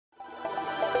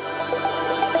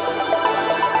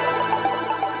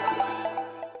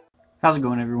How's it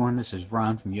going, everyone? This is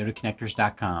Ron from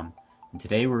YodaConnectors.com, and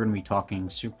today we're going to be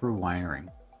talking Supra wiring.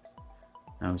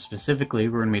 Specifically,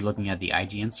 we're going to be looking at the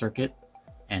IGN circuit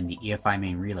and the EFI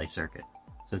main relay circuit.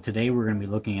 So today we're going to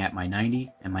be looking at my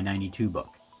 90 and my 92 book.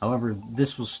 However,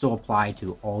 this will still apply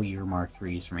to all year Mark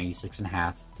IIIs from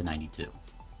 86.5 to 92.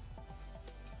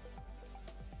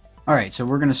 Alright, so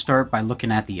we're going to start by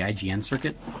looking at the IGN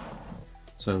circuit.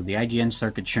 So the IGN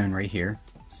circuit shown right here,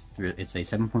 it's a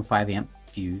 7.5 amp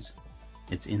fuse.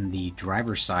 It's in the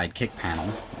driver's side kick panel.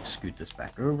 Scoot this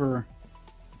back over,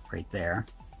 right there.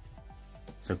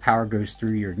 So power goes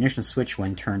through your ignition switch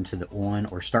when turned to the on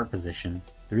or start position,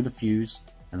 through the fuse,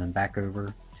 and then back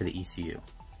over to the ECU.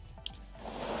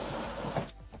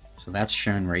 So that's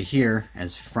shown right here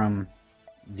as from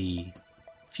the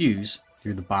fuse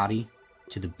through the body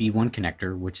to the B1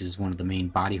 connector, which is one of the main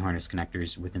body harness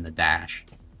connectors within the dash,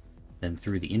 then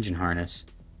through the engine harness,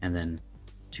 and then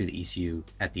to the ECU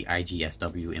at the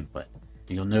IGSW input.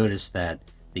 And you'll notice that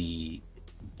the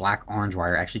black-orange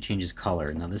wire actually changes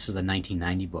color. Now this is a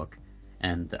 1990 book,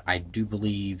 and I do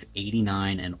believe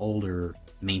 89 and older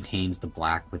maintains the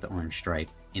black with the orange stripe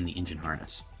in the engine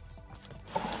harness.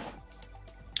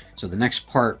 So the next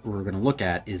part we're going to look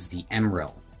at is the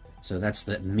MREL. So that's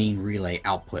the main relay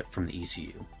output from the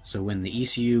ECU. So when the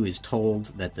ECU is told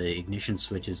that the ignition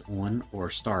switch is on or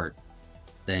start,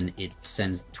 then it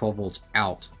sends 12 volts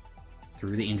out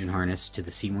through the engine harness to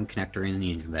the C1 connector in the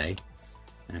engine bay.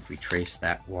 And if we trace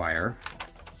that wire,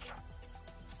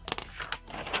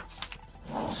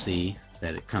 we'll see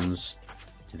that it comes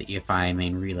to the EFI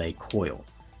main relay coil.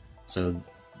 So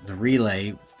the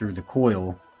relay through the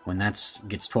coil, when that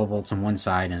gets 12 volts on one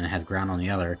side and it has ground on the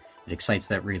other, it excites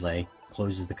that relay,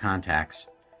 closes the contacts,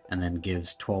 and then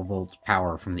gives 12 volts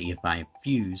power from the EFI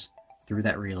fuse through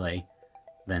that relay,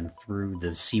 then through the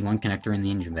C1 connector in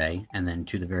the engine bay, and then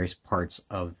to the various parts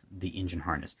of the engine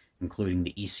harness, including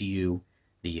the ECU,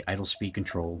 the idle speed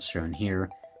controls shown here,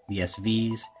 the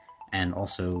SVs, and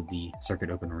also the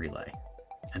circuit open relay.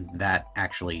 And that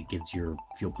actually gives your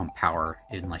fuel pump power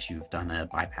unless you've done a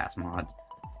bypass mod.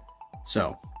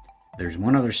 So there's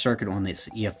one other circuit on this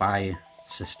EFI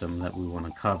system that we want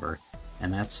to cover,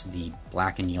 and that's the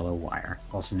black and yellow wire,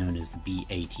 also known as the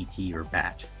BATT or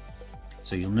BAT.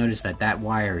 So you'll notice that that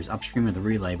wire is upstream of the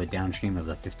relay but downstream of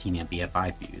the 15 amp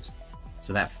EFI fuse.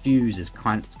 So that fuse is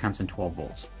constant 12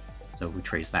 volts. So if we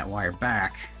trace that wire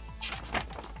back,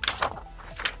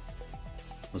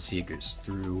 we'll see it goes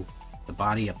through the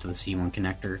body up to the C1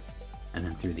 connector, and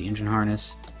then through the engine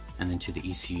harness, and then to the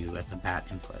ECU at the BAT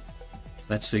input.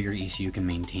 So that's so your ECU can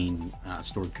maintain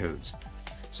stored codes.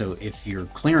 So if you're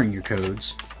clearing your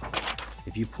codes,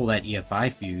 if you pull that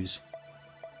EFI fuse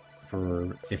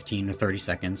for 15 to 30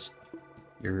 seconds,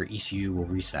 your ECU will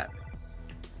reset.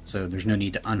 So there's no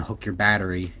need to unhook your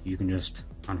battery. You can just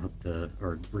unhook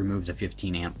or remove the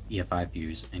 15 amp EFI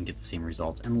fuse and get the same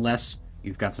results, unless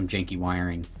you've got some janky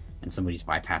wiring and somebody's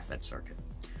bypassed that circuit.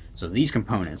 So these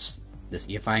components, this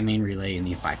EFI main relay and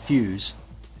the EFI fuse,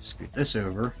 scoot this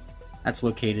over, that's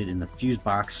located in the fuse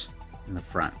box in the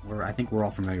front. I think we're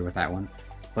all familiar with that one,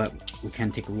 but we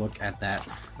can take a look at that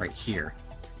right here.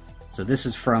 So this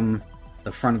is from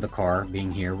the front of the car,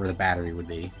 being here where the battery would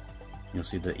be. You'll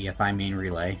see the EFI main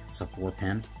relay, it's a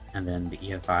 4-pin, and then the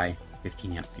EFI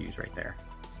 15 amp fuse right there.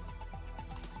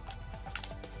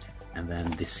 And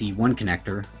then the C1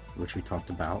 connector, which we talked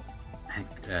about,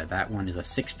 that one is a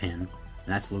 6-pin, and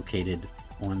that's located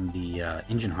on the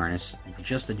engine harness,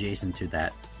 just adjacent to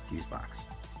that fuse box.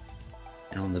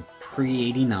 And on the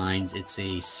pre-89s, it's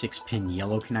a 6-pin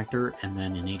yellow connector, and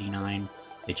then in 89,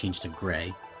 they changed to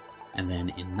gray. And then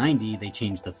in 90, they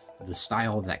changed the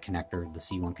style of that connector, the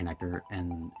C1 connector,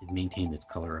 and it maintained its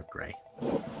color of gray.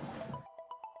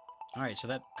 Alright, so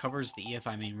that covers the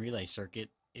EFI main relay circuit.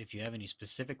 If you have any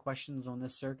specific questions on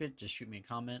this circuit, just shoot me a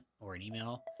comment or an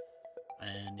email.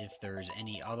 And if there's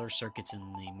any other circuits in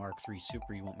the Mark III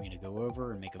Supra you want me to go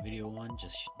over and make a video on,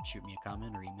 just shoot me a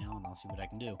comment or email and I'll see what I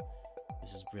can do.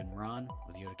 This has been Ron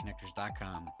with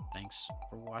YodaConnectors.com. Thanks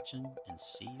for watching and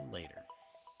see you later.